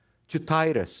 to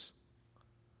Titus.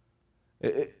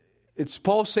 It's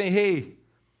Paul saying, hey,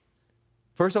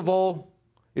 first of all,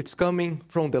 it's coming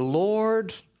from the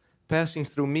Lord, passing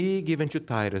through me, given to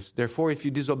Titus. Therefore, if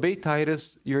you disobey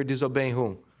Titus, you're disobeying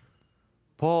whom?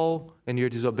 Paul, and you're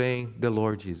disobeying the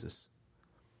Lord Jesus.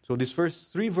 So these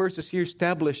first 3 verses here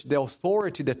establish the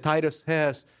authority that Titus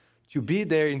has to be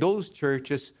there in those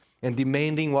churches and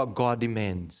demanding what God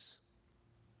demands.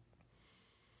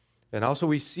 And also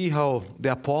we see how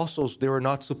the apostles, they were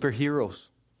not superheroes.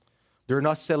 They were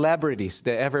not celebrities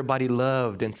that everybody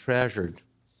loved and treasured.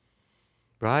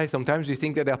 Right? Sometimes we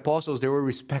think that the apostles, they were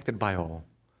respected by all,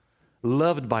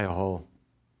 loved by all,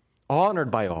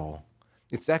 honored by all.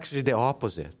 It's actually the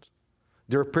opposite.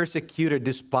 They're persecuted,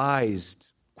 despised,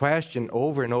 questioned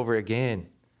over and over again.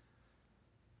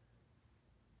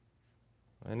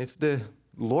 And if the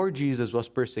Lord Jesus was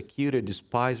persecuted,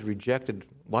 despised, rejected,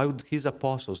 why would his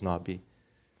apostles not be?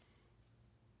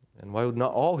 And why would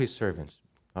not all his servants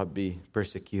not be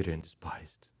persecuted and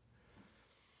despised?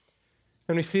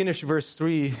 And we finish verse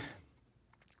 3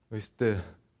 with the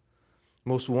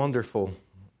most wonderful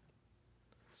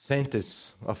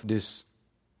sentence of this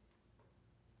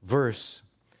verse.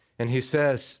 And he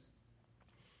says,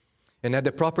 "And at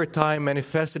the proper time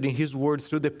manifested in his word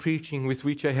through the preaching with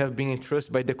which I have been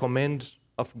entrusted by the command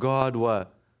of God,"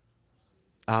 what?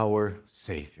 Our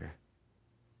Savior.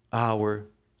 Our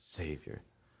Savior.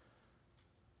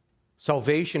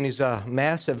 Salvation is a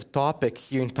massive topic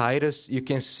here in Titus. You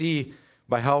can see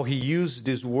by how he used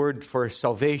this word for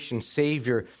salvation,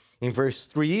 Savior, in verse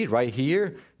 3, right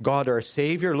here. God our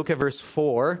Savior. Look at verse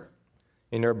 4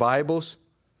 in your Bibles.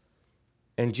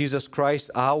 And Jesus Christ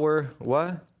our,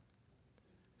 what?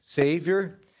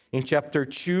 Savior. In chapter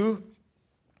 2,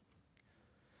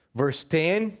 verse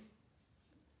 10.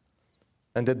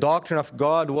 And the doctrine of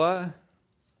God, what?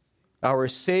 our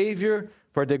Savior,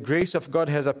 for the grace of God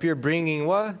has appeared, bringing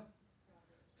what?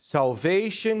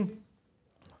 Salvation.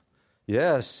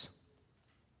 Yes.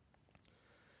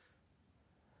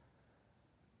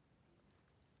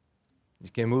 You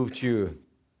can move to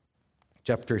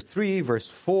chapter 3, verse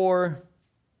 4.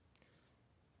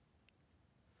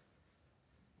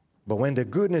 But when the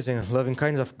goodness and loving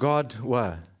kindness of God,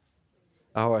 what?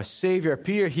 Our Savior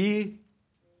appeared, He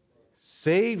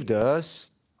saved us.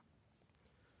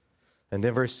 And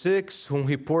then verse 6, whom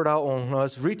He poured out on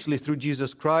us richly through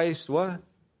Jesus Christ, what?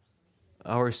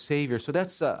 Our Savior. So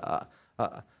that's a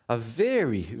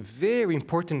very, very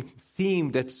important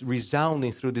theme that's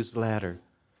resounding through this letter.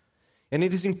 And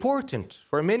it is important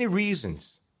for many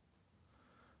reasons.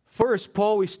 First,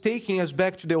 Paul is taking us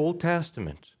back to the Old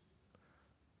Testament.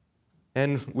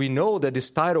 And we know that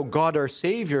this title, God our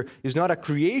Savior, is not a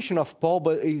creation of Paul,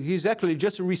 but he's actually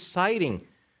just reciting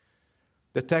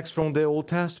the text from the Old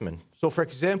Testament. So, for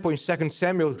example, in 2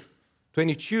 Samuel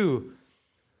 22,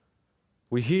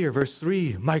 we hear verse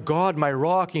 3, my God, my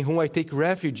rock, in whom I take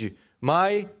refuge,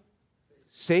 my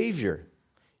Savior,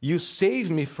 you save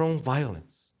me from violence.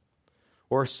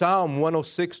 Or Psalm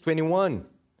 106:21,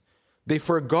 they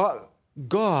forgot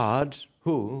God,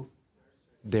 who?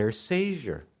 Their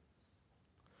Savior.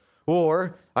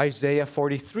 Or Isaiah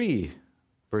 43,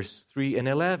 verse 3 and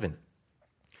 11.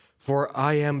 For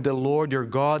I am the Lord your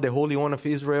God, the Holy One of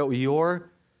Israel, your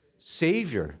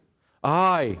Savior.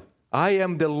 I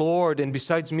am the Lord, and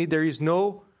besides me there is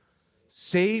no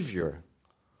Savior.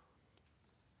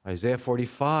 Isaiah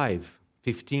 45,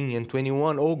 15 and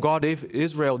 21. O God of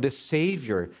Israel, the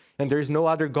Savior, and there is no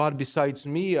other God besides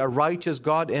me, a righteous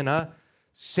God and a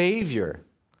Savior.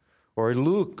 Or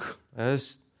Luke,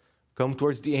 as come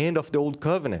towards the end of the Old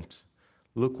Covenant.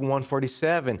 Luke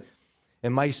 1:47.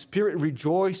 And my spirit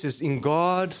rejoices in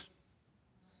God,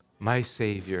 my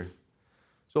Savior.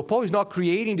 So Paul is not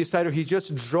creating this title, he's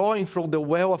just drawing from the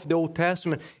well of the Old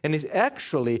Testament. And it's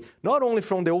actually not only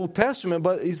from the Old Testament,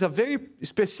 but it's a very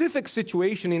specific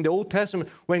situation in the Old Testament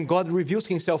when God reveals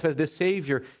himself as the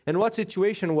Savior. And what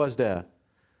situation was that?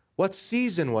 What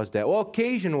season was that? What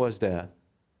occasion was that?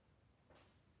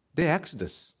 The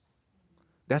Exodus.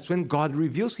 That's when God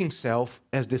reveals himself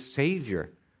as the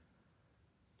Savior.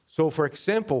 So, for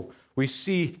example, we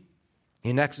see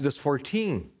in Exodus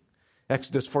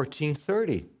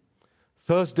 14:30.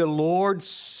 Thus the Lord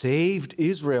saved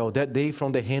Israel that day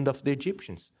from the hand of the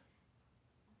Egyptians.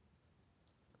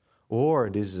 Or,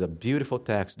 this is a beautiful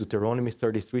text, Deuteronomy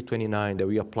 33:29, that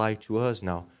we apply to us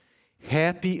now.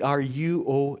 Happy are you,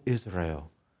 O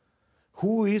Israel.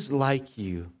 Who is like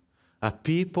you? A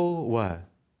people, what?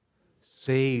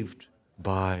 Saved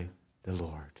by the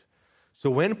Lord. So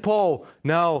when Paul,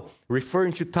 now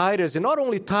referring to Titus, and not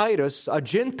only Titus, a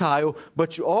Gentile,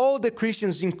 but to all the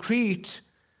Christians in Crete,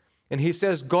 and he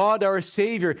says, God our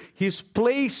Savior, he's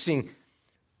placing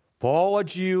Paul a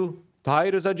Jew,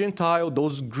 Titus a Gentile,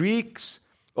 those Greeks,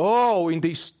 all in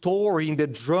the story, in the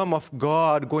drama of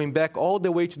God, going back all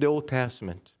the way to the Old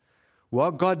Testament.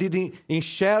 What God did in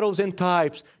shadows and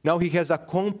types, now he has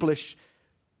accomplished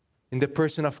in the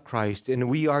person of Christ, and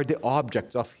we are the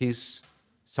objects of his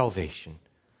salvation.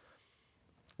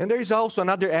 And there is also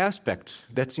another aspect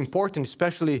that's important,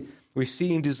 especially we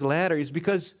see in this letter, is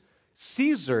because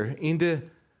Caesar, in the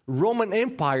Roman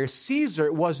Empire,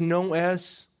 Caesar was known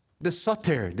as the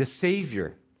Soter, the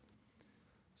Savior.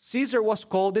 Caesar was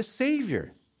called the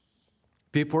Savior.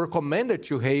 People were commanded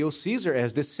to hail Caesar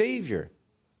as the Savior.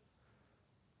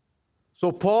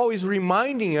 So Paul is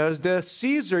reminding us that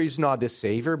Caesar is not the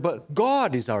Savior, but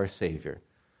God is our Savior.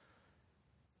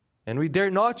 And we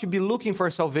dare not to be looking for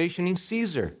salvation in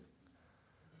Caesar.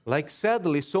 Like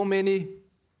sadly, so many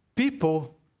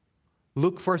people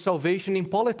look for salvation in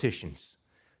politicians.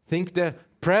 Think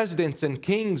that presidents and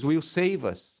kings will save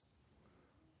us.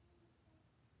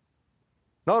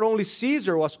 Not only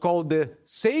Caesar was called the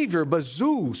Savior, but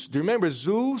Zeus. Do you remember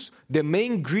Zeus, the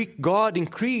main Greek god in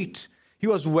Crete? He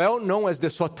was well known as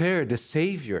the Soter, the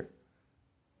Savior.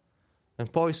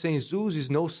 And Paul is saying Zeus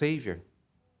is no Savior.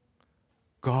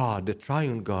 God, the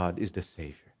triune God, is the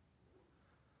Savior.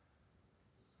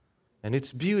 And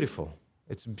it's beautiful.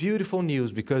 It's beautiful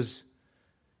news because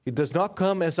he does not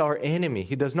come as our enemy.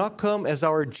 He does not come as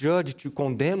our judge to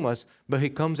condemn us, but he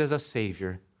comes as a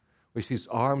Savior with his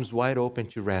arms wide open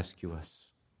to rescue us.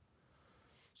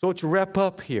 So to wrap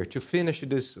up here, to finish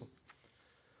this,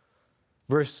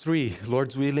 verse 3,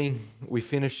 Lord's willing, we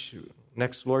finish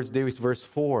next Lord's Day with verse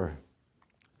 4.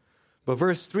 But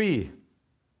verse 3,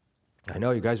 I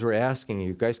know you guys were asking,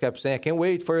 you guys kept saying, I can't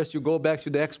wait for us to go back to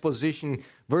the exposition,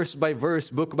 verse by verse,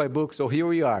 book by book. So here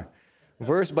we are.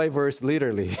 verse by verse,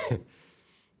 literally.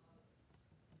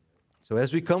 So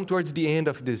as we come towards the end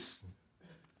of this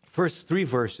first three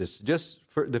verses, just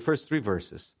for the first three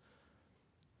verses,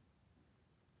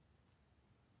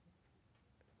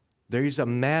 there is a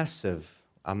massive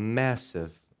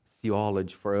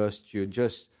theology for us to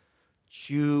just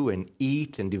chew and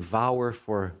eat and devour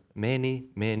for many,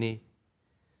 many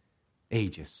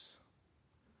ages.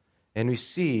 And we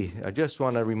see, I just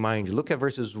want to remind you, look at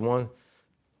verses 1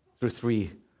 through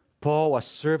 3. Paul, a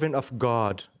servant of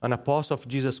God, an apostle of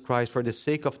Jesus Christ, for the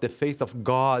sake of the faith of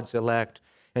God's elect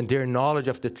and their knowledge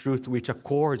of the truth which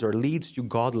accords or leads to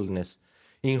godliness,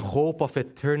 in hope of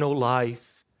eternal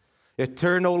life.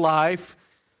 Eternal life,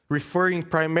 referring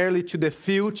primarily to the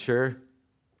future,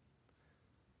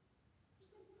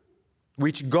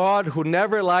 which God, who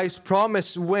never lies,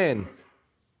 promised when?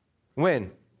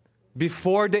 When?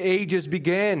 Before the ages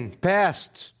began,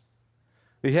 past.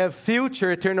 We have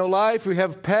future, eternal life. We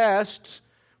have past,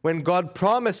 when God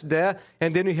promised that.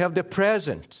 And then we have the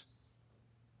present.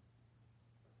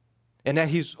 And at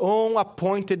His own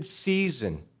appointed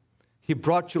season, He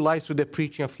brought to life through the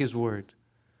preaching of His word.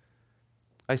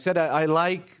 I said I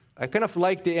kind of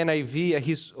like the NIV at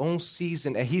His own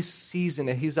season, at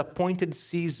His appointed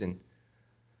season.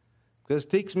 Because it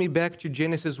takes me back to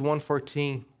Genesis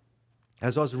 1:14.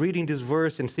 As I was reading this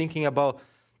verse and thinking about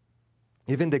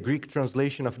even the Greek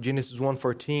translation of Genesis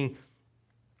 1:14,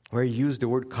 where He used the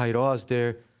word kairos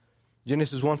there.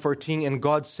 Genesis 1:14, and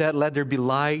God said, let there be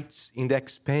lights in the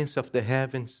expanse of the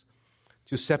heavens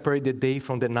to separate the day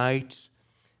from the night,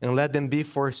 and let them be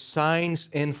for signs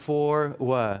and for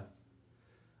what?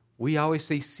 We always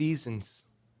say seasons.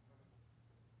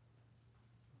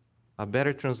 A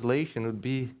better translation would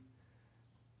be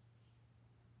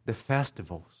the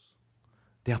festivals,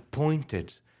 the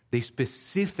appointed, the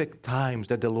specific times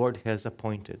that the Lord has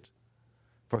appointed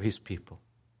for His people.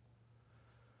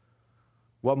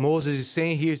 What Moses is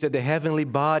saying here is that the heavenly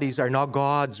bodies are not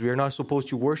gods. We are not supposed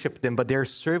to worship them, but they are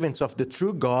servants of the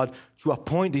true God to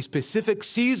appoint the specific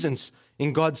seasons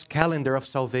in God's calendar of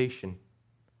salvation.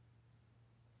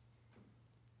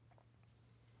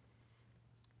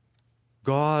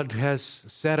 God has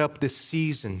set up the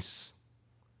seasons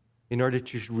in order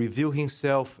to reveal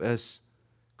Himself as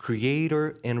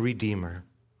Creator and Redeemer.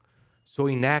 So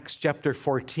in Acts chapter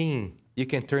 14, you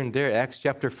can turn there, Acts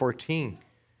chapter 14.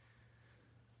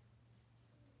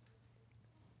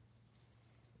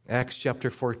 Acts chapter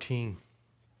 14.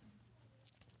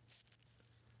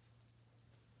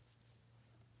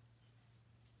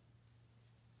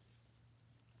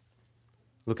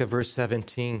 Look at verse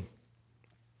 17.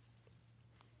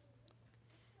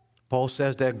 Paul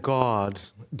says that God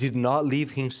did not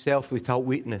leave Himself without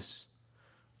witness,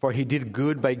 for He did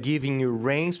good by giving you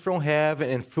rains from heaven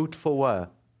and fruitful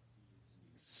what?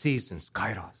 Seasons,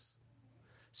 kairos,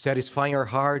 satisfying our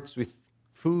hearts with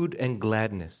food and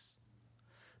gladness.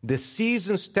 The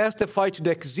seasons testify to the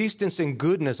existence and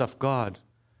goodness of God.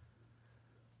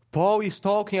 Paul is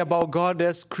talking about God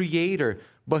as Creator,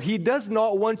 but he does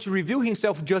not want to reveal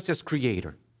Himself just as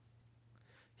Creator.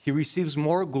 He receives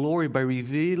more glory by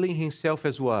revealing Himself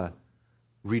as what?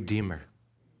 Redeemer.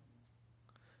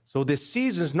 So the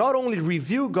seasons not only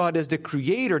reveal God as the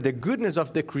Creator, the goodness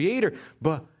of the Creator,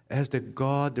 but as the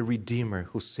God, the Redeemer,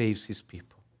 who saves His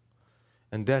people.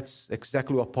 And that's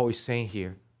exactly what Paul is saying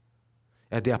here.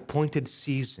 At the appointed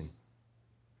season.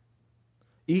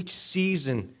 Each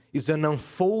season is an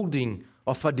unfolding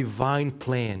of a divine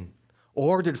plan,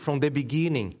 ordered from the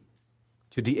beginning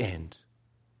to the end.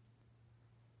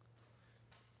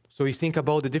 So you think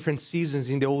about the different seasons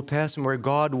in the Old Testament where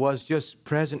God was just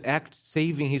present,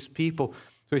 saving His people.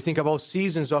 So you think about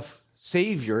seasons of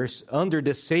saviors under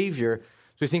the Savior.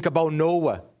 So you think about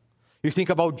Noah. You think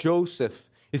about Joseph.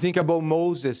 You think about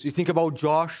Moses, you think about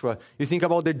Joshua, you think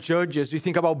about the judges, you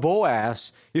think about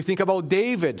Boaz, you think about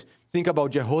David, think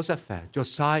about Jehoshaphat,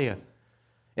 Josiah.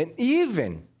 And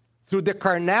even through the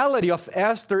carnality of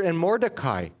Esther and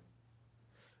Mordecai,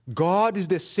 God is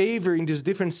the Savior in these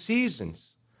different seasons,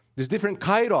 these different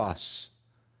kairos.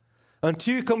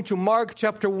 Until you come to Mark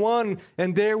chapter 1,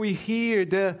 and there we hear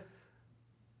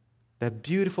that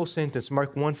beautiful sentence,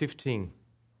 Mark 1:15,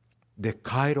 the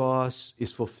kairos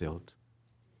is fulfilled.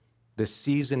 The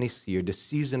season is here. The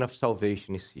season of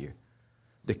salvation is here.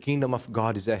 The kingdom of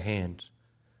God is at hand.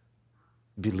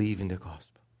 Believe in the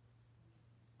gospel.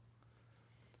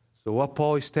 So what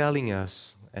Paul is telling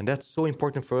us, and that's so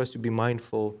important for us to be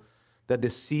mindful, that the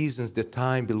seasons, the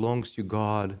time belongs to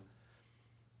God.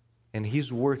 And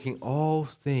He's working all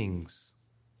things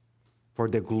for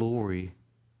the glory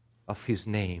of His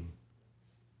name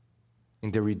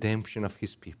in the redemption of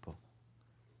His people.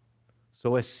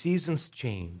 So as seasons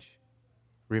change,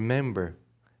 remember,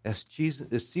 as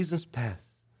seasons pass,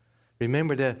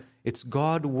 remember that it's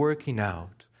God working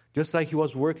out. Just like He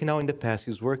was working out in the past,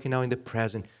 He's working out in the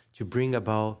present to bring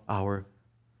about our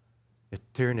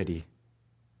eternity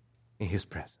in His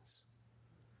presence.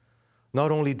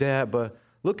 Not only that, but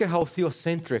look at how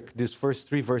theocentric these first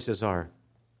 3 verses are.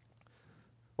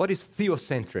 What is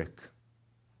theocentric?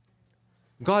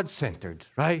 God-centered,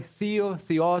 right?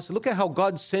 Theos. Look at how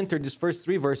God-centered these first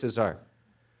 3 verses are.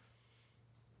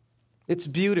 It's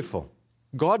beautiful.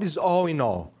 God is all in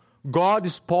all. God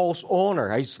is Paul's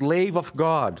owner, a slave of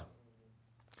God.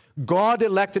 God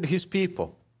elected His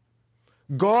people.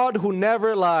 God who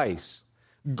never lies.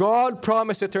 God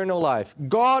promised eternal life.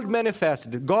 God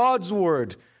manifested it. God's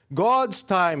word. God's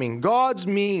timing. God's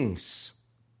means.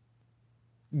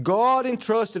 God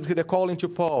entrusted the calling to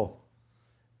Paul.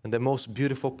 And the most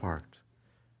beautiful part,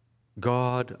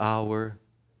 God our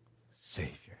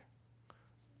Savior.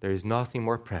 There is nothing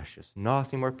more precious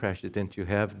than to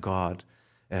have God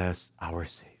as our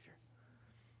Savior.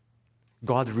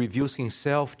 God reveals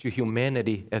Himself to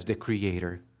humanity as the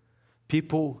Creator.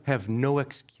 People have no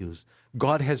excuse.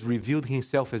 God has revealed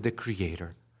Himself as the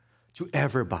Creator to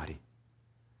everybody.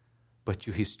 But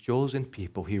to His chosen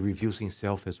people, He reveals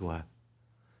Himself as what?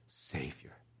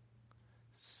 Savior.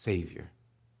 Savior.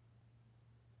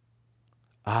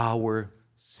 Our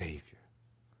Savior.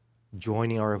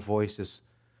 Joining our voices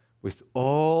with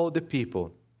all the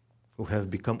people who have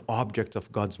become objects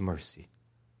of God's mercy.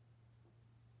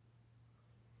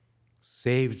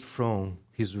 Saved from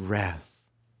His wrath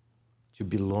to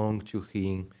belong to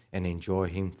Him and enjoy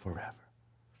Him forever.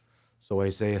 So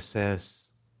Isaiah says,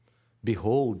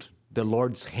 behold, the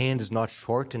Lord's hand is not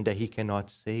shortened that He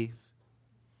cannot save.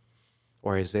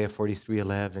 Or Isaiah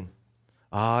 43:11,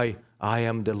 I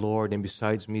am the Lord, and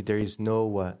besides me there is no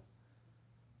what?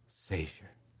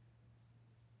 Savior.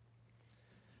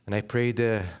 And I pray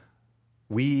that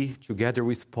we, together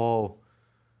with Paul,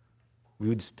 we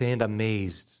would stand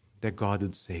amazed that God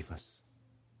would save us.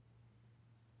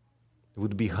 We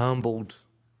would be humbled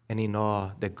and in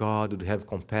awe that God would have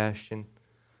compassion,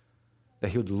 that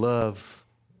He would love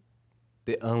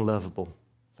the unlovable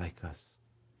like us,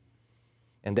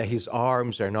 and that His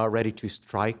arms are not ready to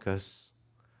strike us,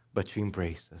 but to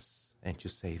embrace us and to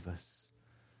save us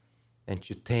and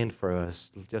to tend for us,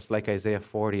 just like Isaiah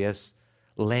 40, as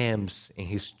lambs in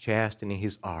His chest and in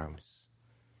His arms.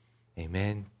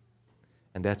 Amen.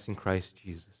 And that's in Christ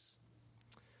Jesus.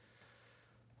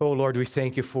 Oh Lord, we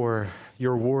thank You for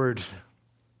Your word.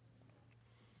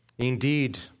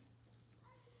 Indeed,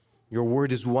 Your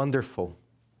word is wonderful,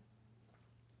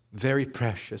 very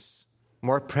precious,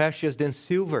 more precious than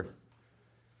silver,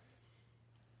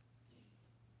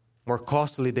 more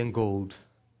costly than gold.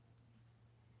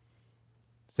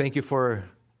 Thank You for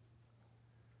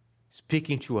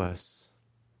speaking to us.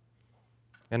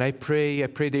 And I pray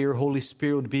that Your Holy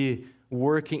Spirit would be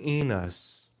working in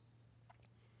us.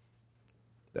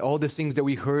 That all the things that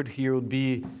we heard here would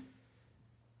be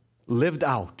lived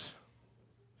out.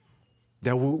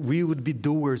 That we would be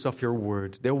doers of Your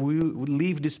word. That we would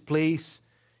leave this place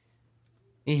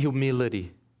in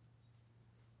humility,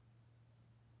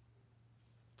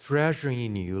 treasuring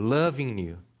in You, loving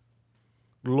You,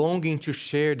 longing to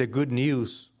share the good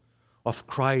news of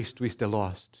Christ with the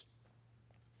lost.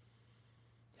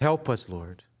 Help us,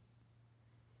 Lord.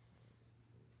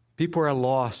 People are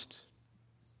lost.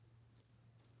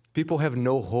 People have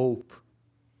no hope.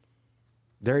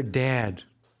 They're dead.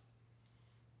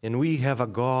 And we have a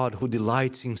God who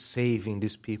delights in saving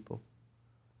these people,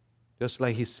 just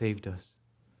like He saved us.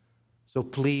 So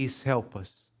please help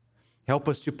us. Help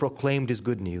us to proclaim this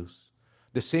good news.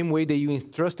 The same way that You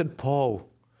entrusted Paul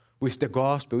with the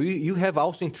gospel, You have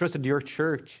also entrusted Your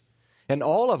church. And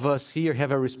all of us here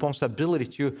have a responsibility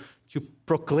to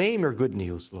proclaim Your good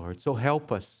news, Lord. So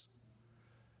help us.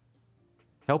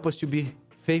 Help us to be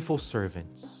faithful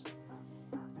servants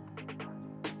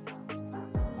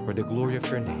for the glory of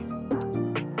Your name.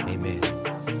 Amen.